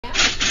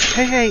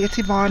Hey, it's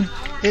Yvonne.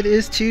 It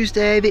is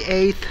Tuesday the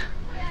 8th.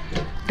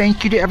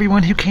 Thank you to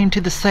everyone who came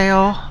to the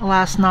sale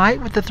last night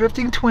with the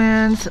Thrifting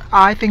Twins.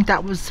 I think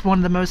that was one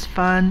of the most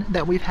fun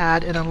that we've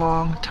had in a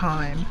long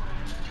time.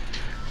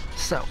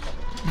 So,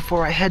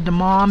 before I head to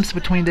Mom's,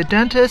 between the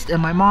dentist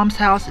and my mom's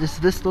house is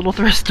this little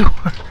thrift store.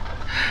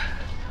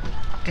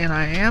 And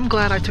I am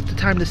glad I took the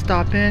time to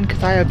stop in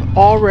because I have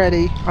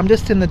already, I'm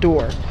just in the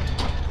door.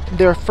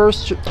 Their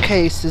first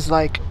case is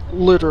like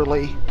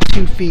literally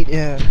 2 feet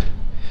in.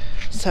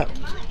 So,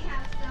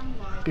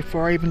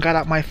 before I even got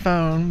out my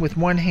phone, with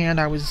one hand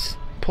I was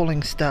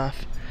pulling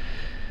stuff.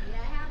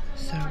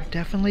 So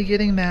definitely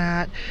getting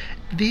that.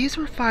 These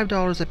were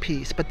 $5 a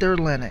piece, but they're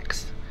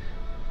Linux.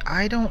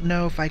 I don't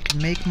know if I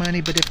can make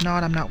money, but if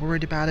not, I'm not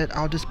worried about it.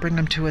 I'll just bring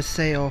them to a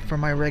sale for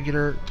my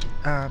regular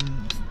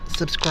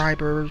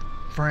subscriber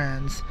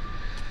friends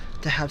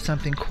to have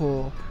something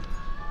cool.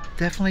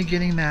 Definitely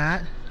getting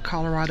that.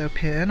 Colorado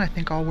pin. I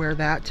think I'll wear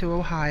that to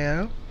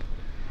Ohio.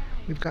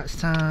 We've got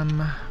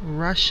some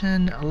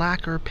Russian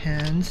lacquer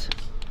pins.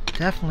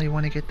 Definitely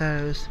want to get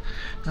those.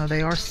 Now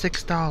they are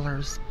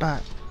 $6,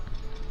 but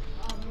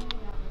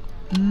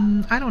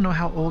I don't know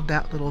how old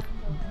that little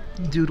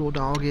doodle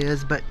dog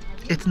is, but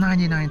it's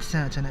 99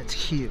 cents and it's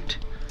cute.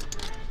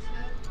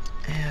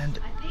 And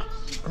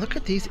look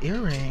at these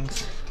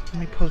earrings.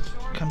 Let me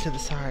come to the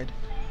side.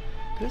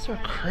 Those are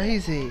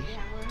crazy.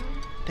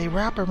 They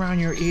wrap around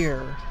your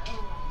ear.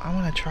 I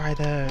want to try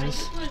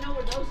those.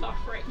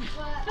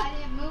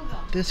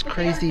 This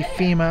crazy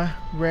FEMA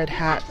red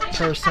hat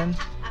person.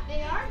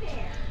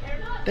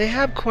 They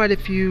have quite a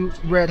few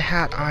red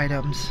hat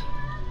items,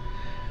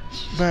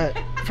 but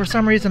for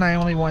some reason I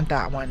only want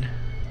that one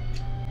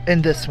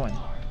and this one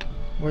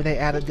where they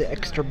added the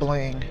extra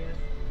bling.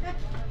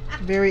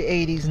 Very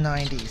 80s,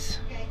 90s.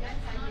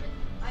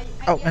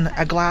 Oh, and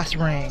a glass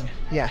ring.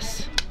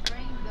 Yes,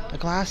 a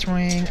glass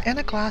ring and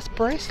a glass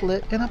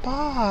bracelet in a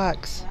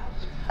box.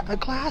 A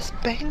glass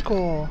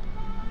bangle.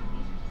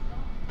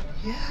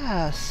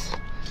 Yes.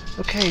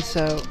 Okay,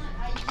 so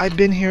I've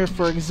been here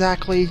for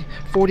exactly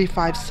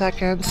 45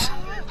 seconds.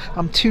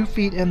 I'm 2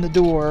 feet in the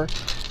door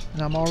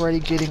and I'm already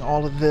getting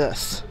all of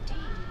this.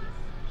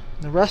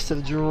 The rest of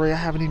the jewelry I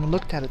haven't even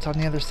looked at. It's on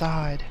the other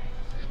side.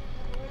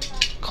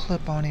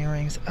 Clip-on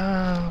earrings.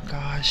 Oh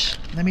gosh.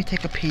 Let me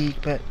take a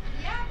peek, but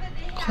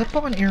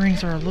clip-on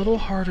earrings are a little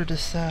harder to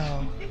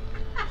sell.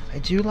 I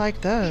do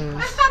like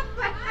those.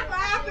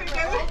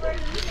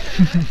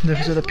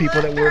 Those are the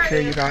people that work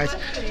here, you guys.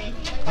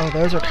 Oh,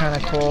 those are kind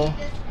of cool.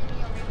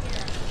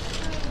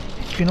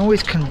 You can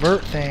always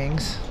convert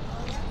things.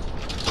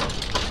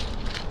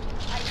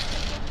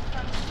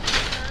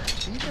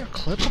 These are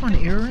clip-on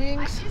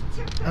earrings?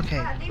 Okay.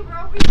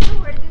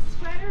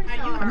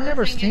 I've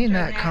never seen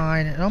that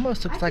kind. It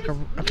almost looks like a...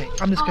 Okay,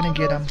 I'm just going to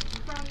get them.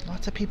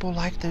 Lots of people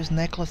like those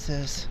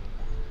necklaces.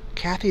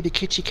 Kathy the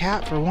Kitschy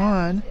Cat, for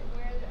one.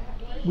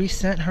 We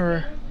sent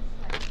her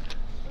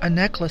a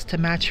necklace to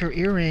match her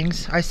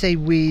earrings. I say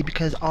we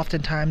because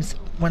oftentimes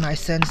when I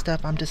send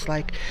stuff I'm just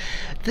like,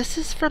 this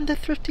is from the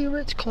Thrifty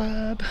Rich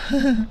Club.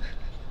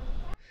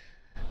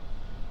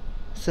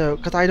 So,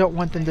 because I don't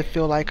want them to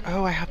feel like,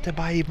 oh, I have to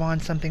buy Yvonne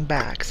something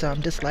back. So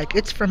I'm just like,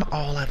 it's from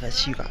all of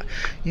us,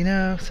 you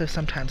know, so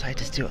sometimes I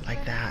just do it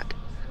like that.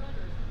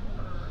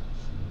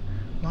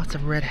 Lots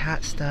of red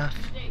hat stuff.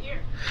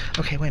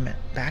 Okay, wait a minute,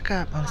 back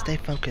up. I want to stay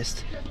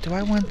focused. Do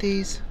I want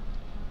these?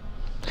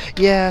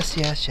 Yes,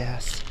 yes,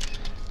 yes.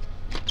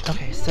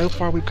 Okay, so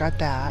far we've got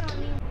that.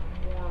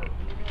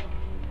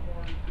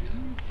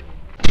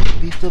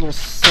 These little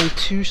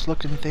Satouche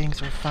looking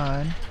things are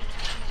fun.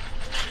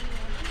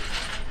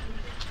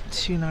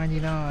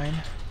 $2.99.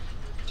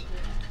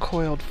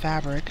 Coiled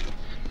fabric.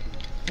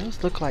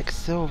 Those look like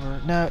silver.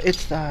 No,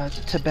 it's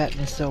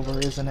Tibetan silver,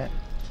 isn't it?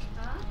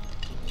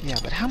 Yeah,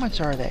 but how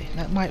much are they?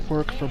 That might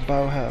work for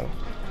boho.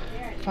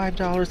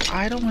 $5.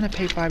 I don't want to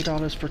pay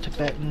 $5 for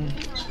Tibetan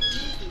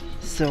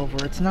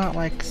silver. It's not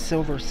like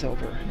silver,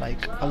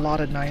 like a lot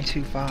of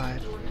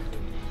 925.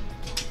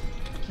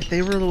 If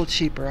they were a little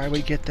cheaper, I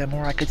would get them,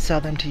 or I could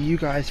sell them to you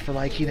guys for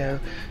like, you know,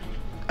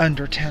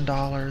 under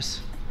 $10.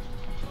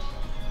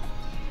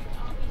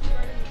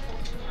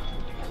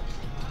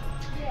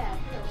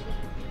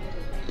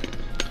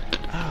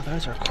 Oh,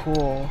 those are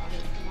cool.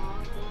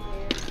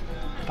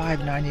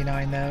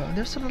 $5.99 though.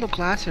 There's some little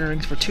glass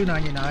earrings for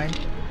 $2.99.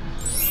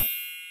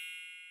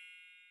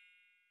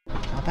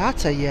 Now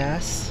that's a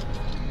yes.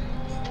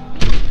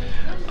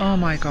 Oh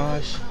my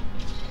gosh.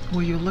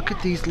 Will you look at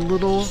these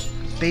little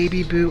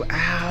baby boo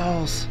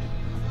owls?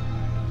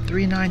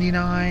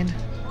 $3.99.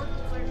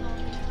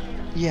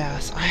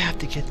 Yes, I have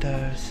to get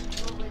those.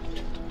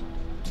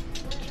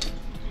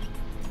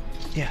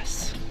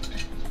 Yes.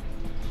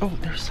 Oh,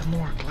 there's some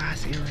more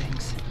glass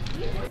earrings.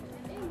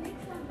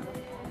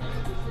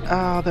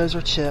 Oh, those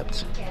are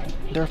chipped.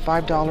 They're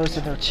 $5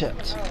 and they're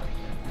chipped.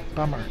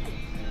 Bummer.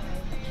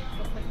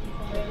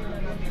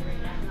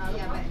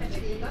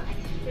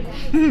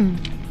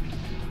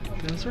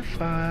 Those are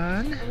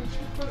fun.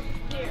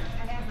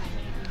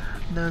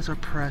 Those are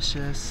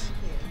precious.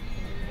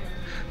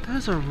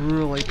 Those are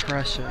really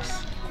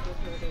precious.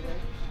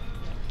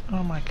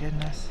 Oh my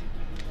goodness.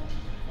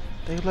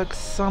 They look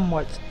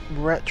somewhat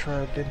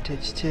retro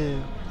vintage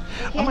too.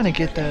 I'm gonna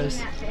get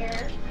those.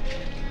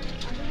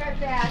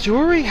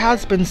 Jewelry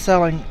has been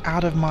selling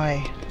out of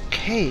my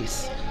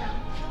case.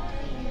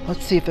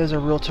 Let's see if those are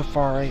real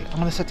Trifari. I'm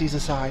gonna set these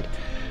aside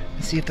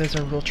and see if those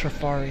are real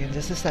Trifari in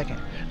just a second.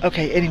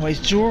 Okay, anyways,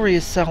 jewelry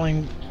is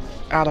selling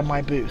out of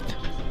my booth.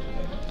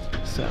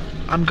 So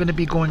I'm gonna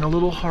be going a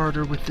little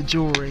harder with the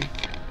jewelry.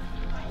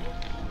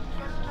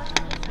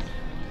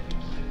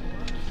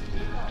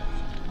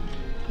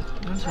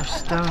 Those are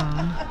stone.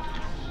 I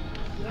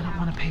don't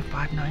want to pay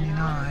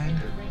 $5.99.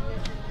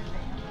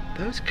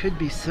 Those could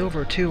be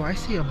silver too. I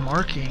see a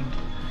marking.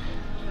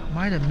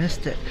 Might have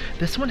missed it.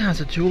 This one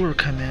has a jeweler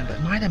come in, but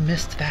might have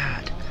missed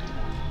that.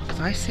 Because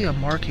I see a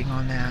marking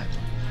on that.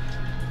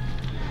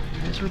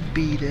 Those are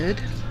beaded.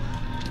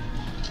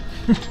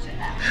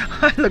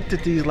 I looked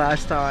at these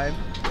last time.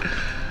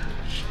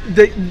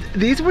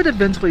 These would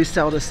eventually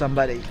sell to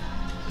somebody.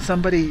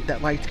 Somebody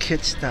that liked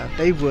kitsch stuff.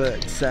 They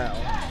would sell.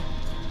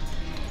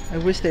 I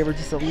wish they were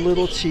just a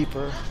little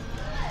cheaper.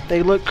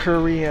 They look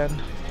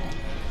Korean.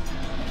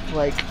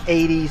 Like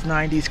 80s,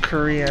 90s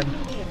Korean.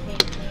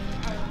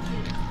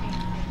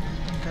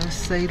 Those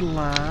say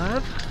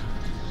love.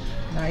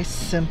 Nice,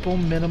 simple,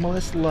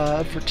 minimalist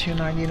love for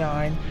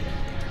 $2.99.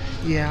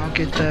 Yeah, I'll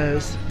get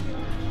those.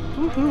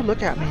 Woohoo,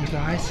 look at me, you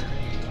guys.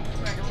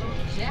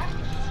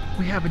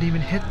 We haven't even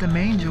hit the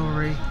main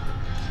jewelry.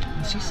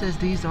 And she says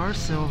these are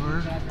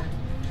silver.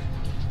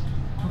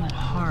 Little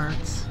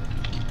hearts.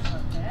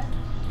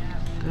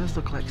 Those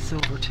look like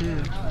silver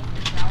too.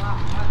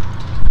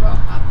 But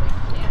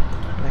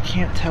I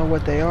can't tell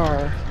what they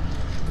are.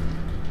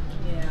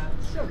 Yeah,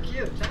 so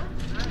cute, huh?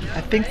 I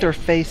think they're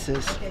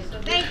faces.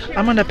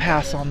 I'm gonna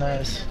pass on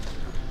those.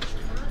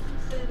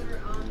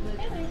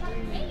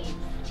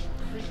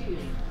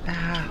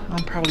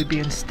 I'm probably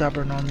being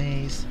stubborn on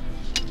these.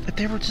 If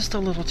they were just a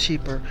little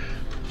cheaper.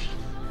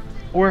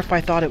 Or if I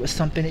thought it was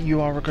something that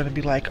you all were going to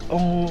be like,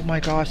 oh my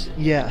gosh,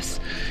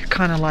 yes.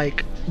 Kind of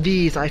like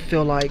these, I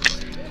feel like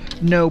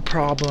no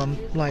problem.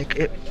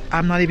 Like,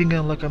 I'm not even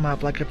going to look them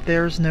up. Like, if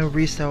there's no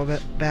resale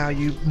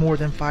value more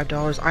than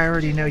 $5, I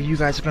already know you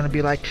guys are going to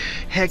be like,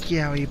 heck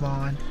yeah,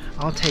 Yvonne.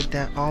 I'll take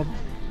that. I'll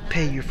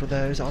pay you for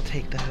those. I'll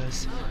take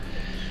those.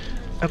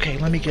 Okay,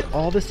 let me get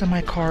all this in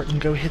my cart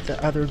and go hit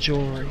the other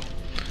jewelry.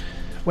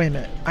 Wait a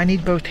minute. I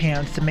need both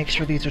hands to make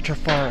sure these are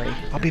Trifari.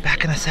 I'll be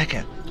back in a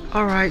second.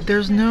 Alright,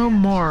 there's no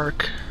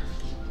mark.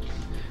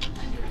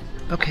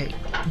 Okay,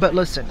 but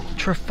listen.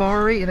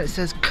 Trifari, and it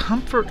says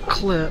comfort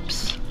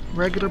clips.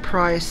 Regular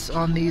price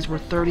on these were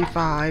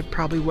 $35,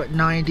 probably what,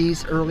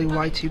 90s, early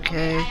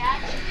Y2K.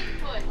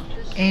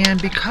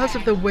 And because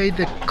of the way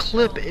the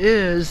clip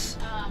is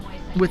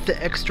with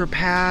the extra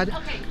pad,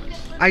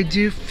 I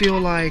do feel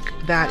like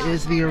that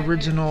is the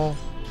original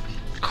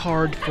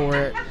card for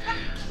it.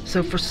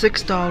 So for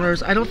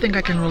 $6, I don't think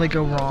I can really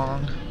go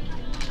wrong.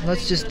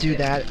 Let's just do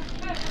that.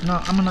 No,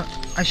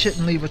 I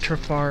shouldn't leave a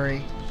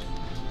Trifari.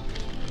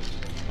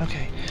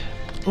 Okay,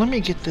 let me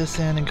get this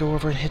in and go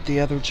over and hit the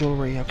other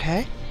jewelry,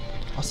 okay?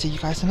 I'll see you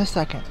guys in a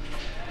second.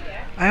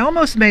 I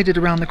almost made it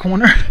around the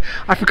corner.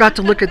 I forgot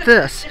to look at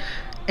this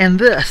and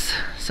this.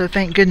 So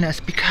thank goodness,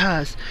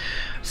 because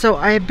so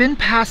I have been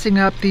passing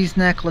up these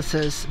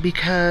necklaces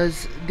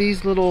because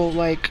these little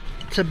like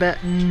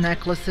Tibetan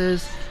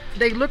necklaces,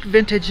 they look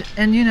vintage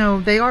and you know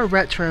they are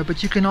retro,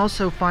 but you can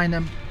also find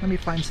them. Let me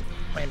find some.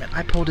 Wait a minute,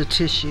 I pulled a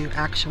tissue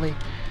actually.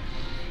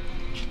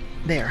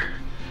 There.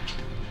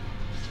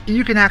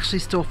 You can actually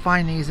still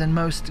find these in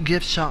most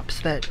gift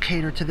shops that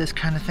cater to this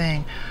kind of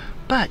thing.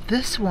 But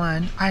this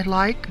one, I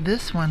like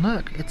this one.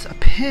 Look, it's a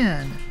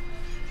pin.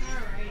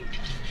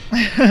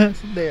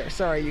 There,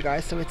 sorry you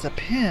guys. So it's a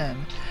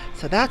pin.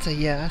 So that's a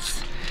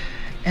yes.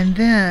 And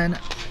then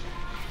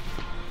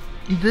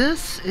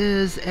this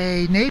is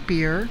a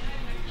Napier.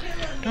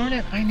 Darn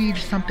it, I need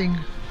something.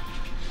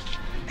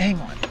 Hang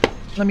on.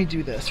 Let me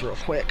do this real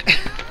quick.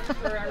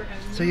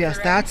 So yes,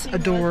 that's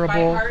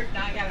adorable.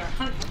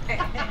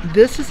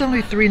 This is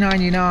only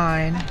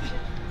 $3.99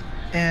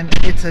 and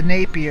it's a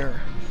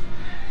Napier.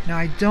 Now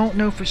I don't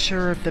know for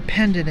sure if the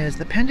pendant is.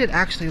 The pendant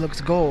actually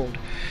looks gold.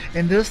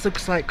 And this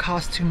looks like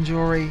costume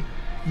jewelry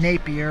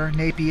Napier.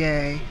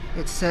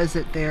 It says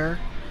it there.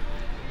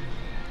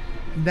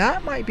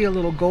 That might be a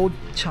little gold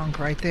chunk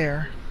right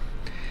there.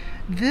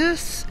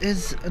 This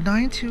is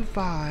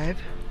 $9.25.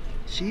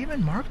 She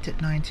even marked it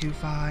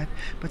 $9.25,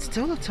 but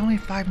still it's only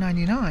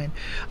 $5.99.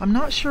 I'm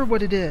not sure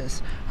what it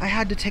is. I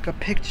had to take a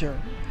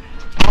picture.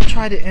 I'll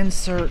try to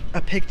insert a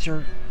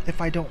picture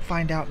if I don't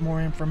find out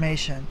more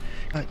information.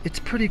 But it's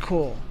pretty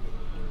cool.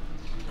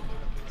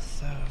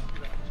 So,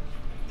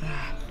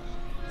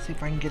 see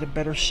if I can get a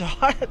better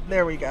shot.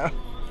 There we go.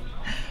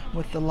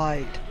 With the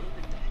light.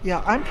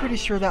 Yeah, I'm pretty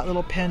sure that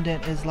little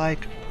pendant is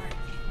like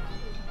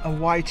a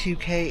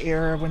Y2K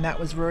era when that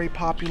was very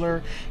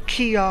popular.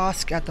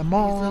 Kiosk at the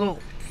mall. These little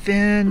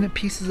thin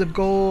pieces of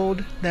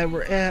gold that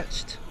were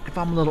etched. If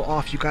I'm a little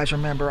off, you guys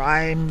remember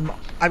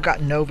I've got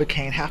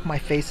Novocaine. Half my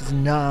face is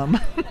numb.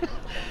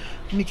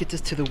 Let me get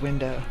this to the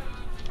window.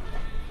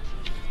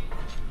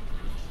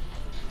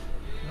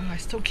 Oh, I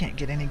still can't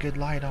get any good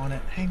light on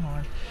it. Hang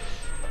on.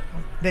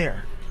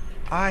 There.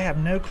 I have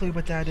no clue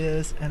what that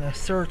is, and the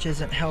search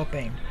isn't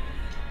helping.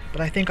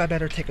 But I think I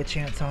better take a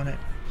chance on it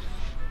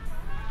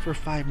for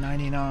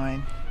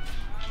 $5.99.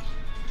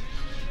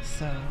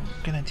 So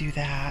I'm gonna do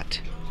that.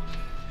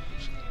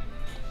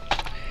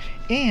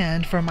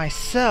 And for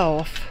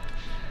myself,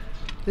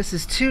 this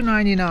is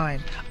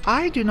 $2.99.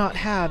 I do not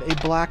have a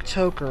black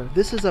choker.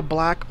 This is a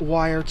black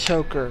wire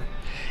choker,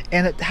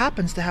 and it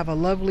happens to have a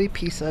lovely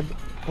piece of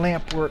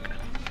lampwork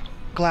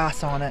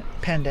glass on it,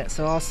 pendant.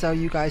 So I'll sell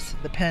you guys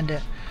the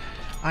pendant.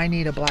 I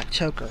need a black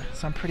choker,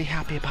 so I'm pretty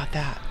happy about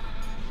that.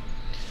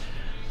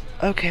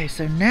 Okay,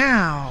 so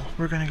now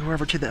we're gonna go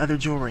over to the other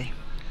jewelry.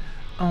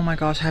 Oh my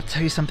gosh, I have to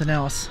tell you something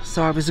else.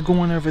 So I was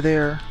going over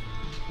there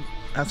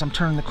as I'm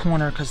turning the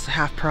corner because it's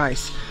half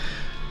price.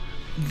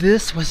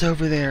 This was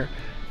over there.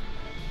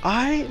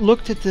 I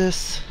looked at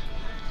this,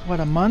 what,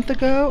 a month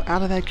ago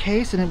out of that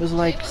case, and it was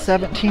like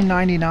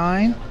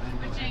 $17.99.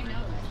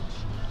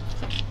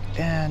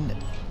 And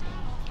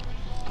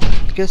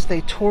I guess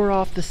they tore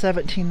off the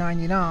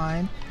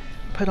 $17.99,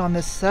 put on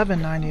this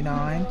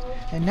 $7.99,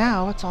 and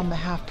now it's on the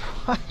half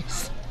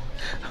price.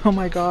 Oh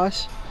my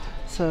gosh.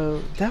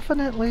 So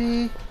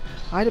definitely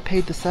I'd have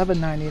paid the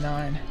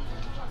 $7.99.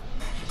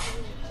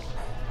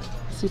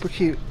 Super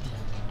cute.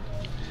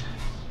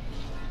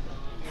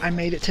 I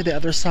made it to the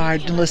other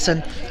side. And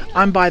listen,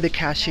 I'm by the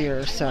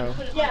cashier, so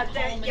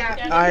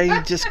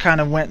I just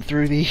kind of went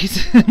through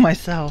these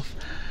myself.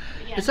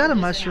 Is that a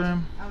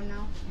mushroom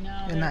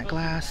in that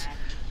glass?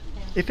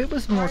 If it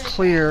was more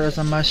clear as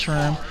a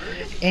mushroom,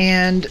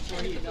 and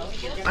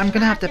I'm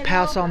gonna have to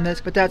pass on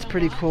this, but that's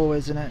pretty cool,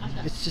 isn't it?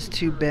 It's just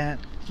too bent.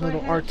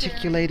 Little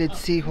articulated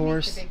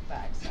seahorse.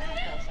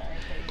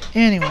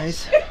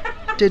 Anyways,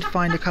 did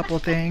find a couple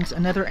of things.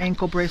 Another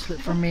ankle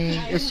bracelet for me.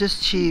 It's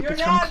just cheap.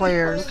 It's from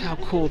Claire's. Look how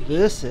cool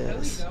this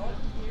is.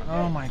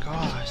 Oh my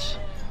gosh.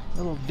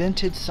 Little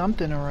vintage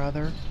something or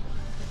other.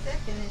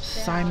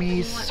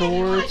 Siamese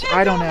swords.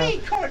 I don't know.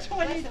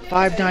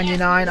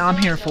 $5.99. I'm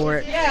here for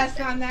it.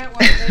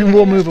 And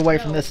we'll move away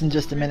from this in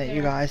just a minute,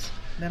 you guys.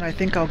 Then I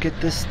think I'll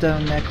get this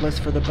stone necklace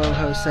for the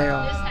boho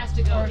sale.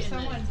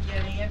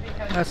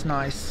 That's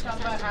nice.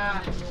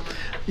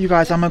 You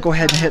guys, I'm gonna go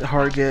ahead and hit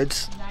hard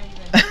goods.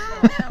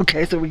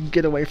 Okay, so we can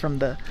get away from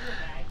the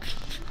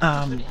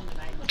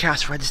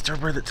cash register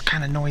where it's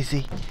kind of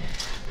noisy.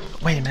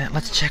 Wait a minute,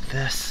 let's check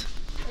this.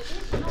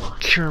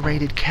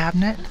 Curated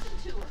cabinet.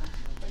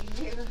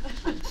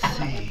 Let's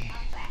see.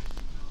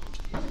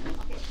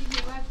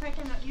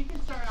 You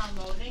can start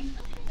unloading,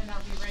 and I'll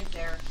be right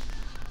there.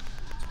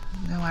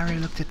 No, I already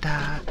looked at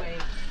that.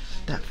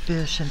 That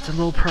fish, and it's a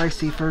little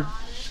pricey for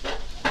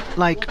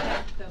like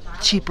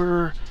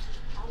cheaper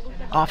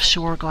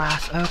offshore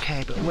glass.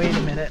 Okay, but wait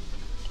a minute.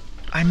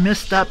 I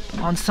missed up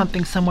on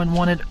something someone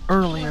wanted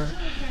earlier.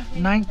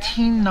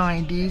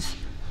 1990s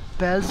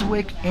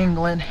Beswick,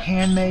 England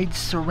handmade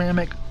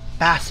ceramic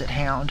basset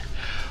hound.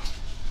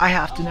 I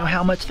have to know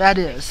how much that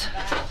is,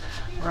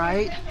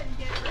 right?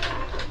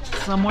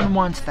 Someone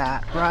wants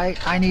that, right?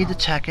 I need to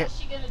check it.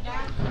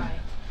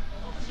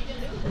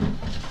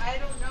 I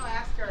don't know,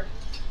 ask her.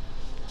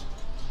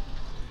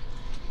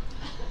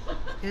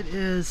 It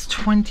is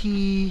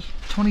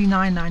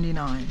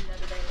 $29.99.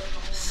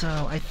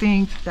 So I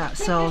think that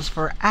sells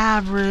for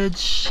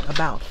average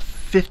about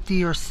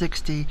 50 or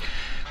 60.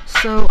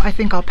 So I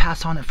think I'll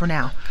pass on it for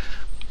now.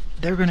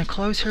 They're gonna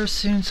close here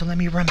soon, so let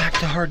me run back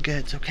to hard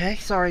goods, okay?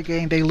 Sorry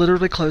gang, they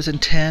literally close in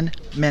 10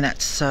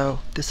 minutes. So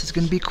this is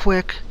gonna be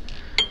quick.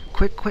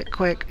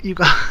 Quick, you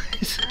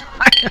guys.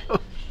 I know.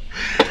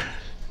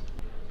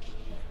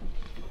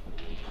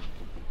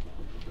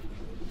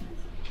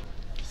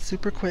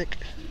 Super quick.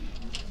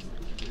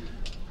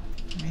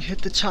 Let me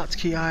hit the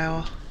tchotchke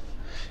aisle.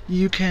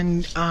 You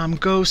can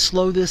go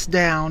slow this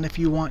down if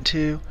you want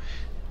to.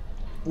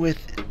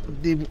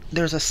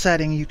 There's a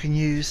setting you can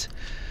use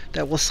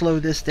that will slow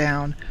this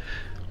down.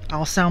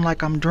 I'll sound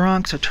like I'm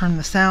drunk, so turn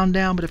the sound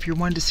down, but if you're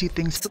wanting to see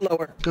things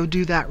slower, go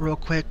do that real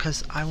quick,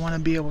 because I want to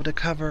be able to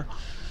cover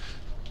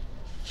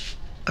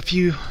a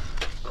few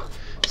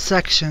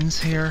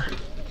sections here.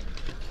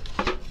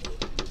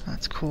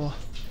 That's cool.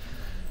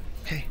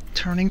 Okay,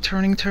 turning.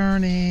 Okay.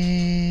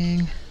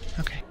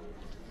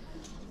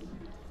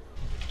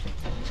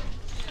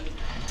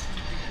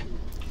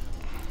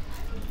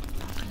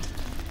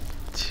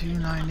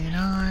 $2.99.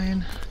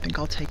 I think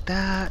I'll take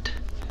that.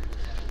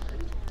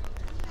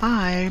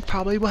 I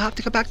probably will have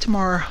to go back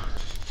tomorrow.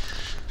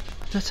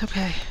 That's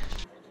okay.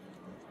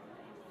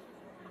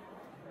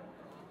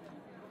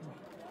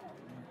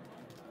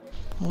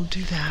 We'll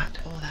do that.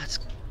 Oh, that's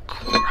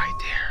cool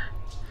right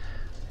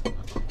there.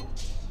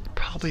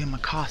 Probably a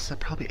Mikasa,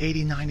 probably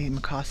 80-90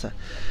 Mikasa.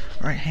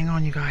 Alright, hang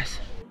on you guys.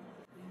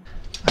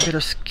 I better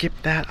skip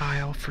that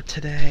aisle for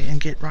today and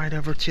get right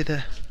over to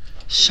the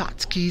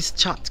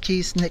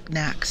tchotchkes,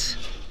 knickknacks.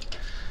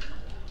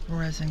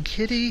 Resin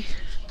kitty.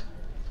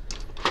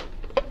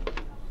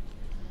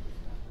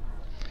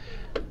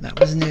 That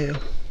was new.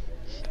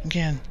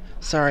 Again,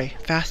 sorry.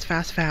 Fast,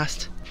 fast,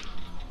 fast.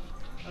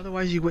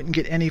 Otherwise you wouldn't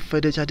get any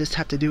footage. I just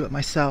have to do it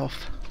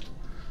myself.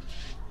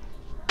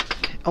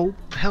 Okay. Oh,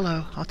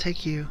 hello. I'll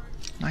take you.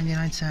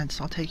 99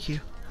 cents. I'll take you.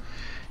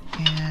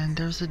 And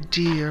there's a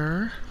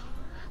deer.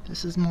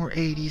 This is more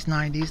 80s,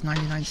 90s,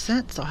 99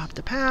 cents. I'll have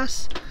to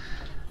pass.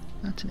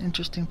 That's an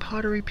interesting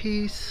pottery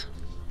piece.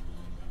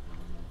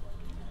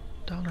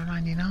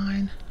 $1.99.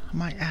 I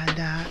might add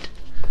that.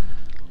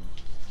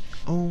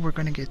 Oh, we're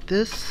gonna get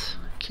this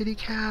kitty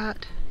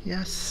cat.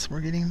 Yes,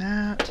 we're getting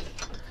that.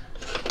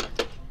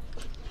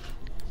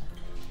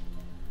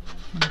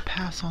 I'm gonna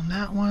pass on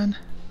that one.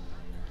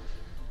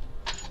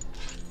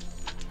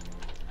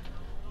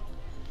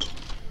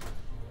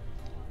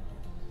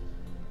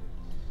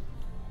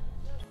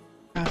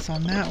 Pass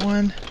on that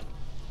one.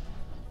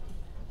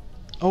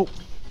 Oh,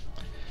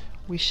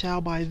 we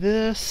shall buy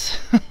this.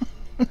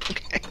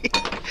 Okay,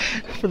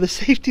 for the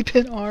safety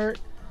pin art.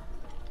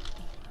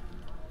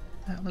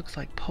 That looks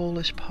like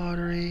Polish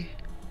pottery.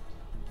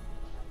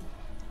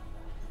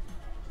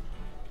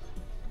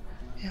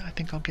 Yeah, I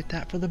think I'll get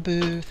that for the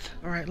booth.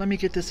 All right, let me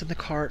get this in the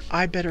cart.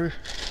 I better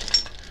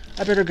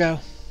go.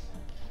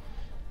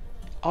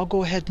 I'll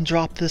go ahead and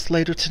drop this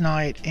later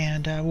tonight,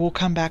 and we'll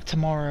come back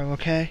tomorrow,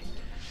 okay?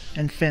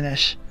 And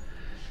finish.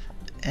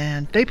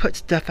 And they put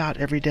stuff out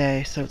every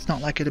day, so it's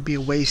not like it'll be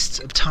a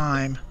waste of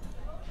time.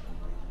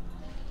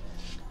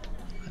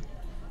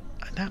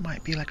 That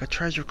might be like a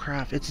treasure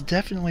craft. It's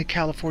definitely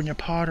California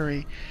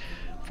pottery.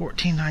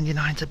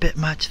 $14.99 is a bit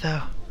much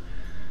though.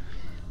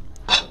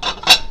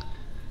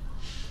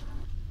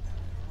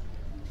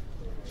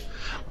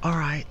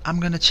 Alright, I'm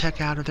gonna check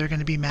out or they're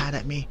gonna be mad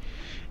at me.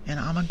 And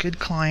I'm a good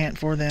client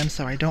for them,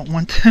 so I don't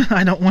want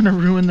to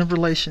ruin the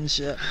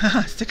relationship.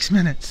 6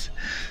 minutes.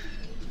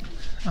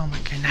 Oh my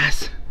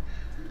goodness.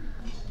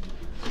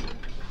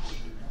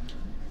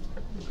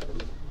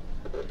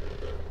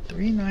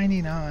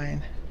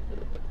 $3.99.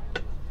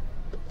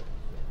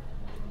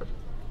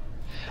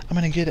 I'm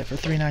gonna get it for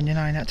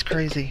 $3.99. That's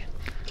crazy.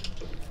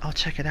 I'll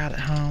check it out at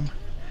home.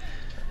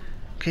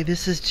 Okay,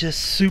 this is just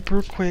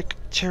super quick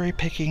cherry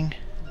picking.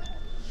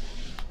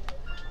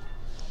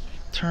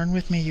 Turn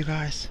with me, you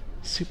guys.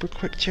 Super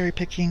quick cherry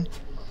picking.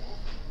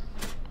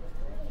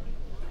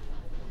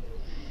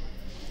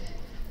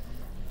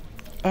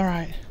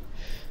 Alright.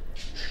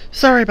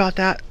 Sorry about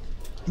that,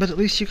 but at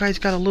least you guys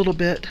got a little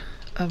bit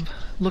of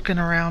looking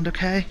around,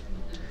 okay?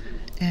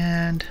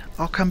 And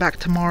I'll come back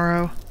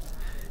tomorrow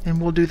and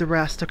we'll do the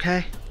rest,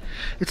 okay?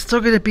 It's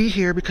still going to be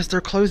here because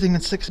they're closing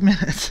in 6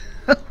 minutes.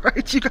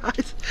 Right, you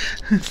guys?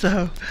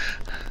 So,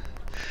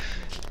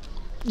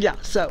 yeah,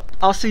 so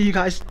I'll see you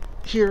guys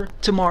here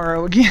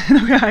tomorrow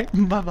again. Okay,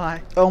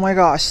 bye-bye. Oh my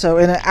gosh, so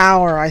in an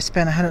hour I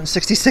spent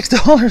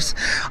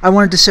 $166. I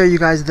wanted to show you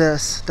guys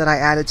this that I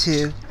added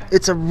to.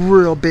 It's a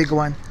real big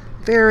one.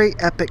 Very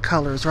epic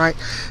colors, right?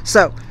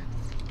 So,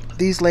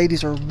 these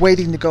ladies are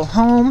waiting to go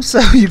home. So,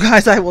 you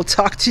guys, I will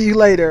talk to you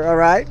later, all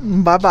right?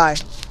 Bye-bye.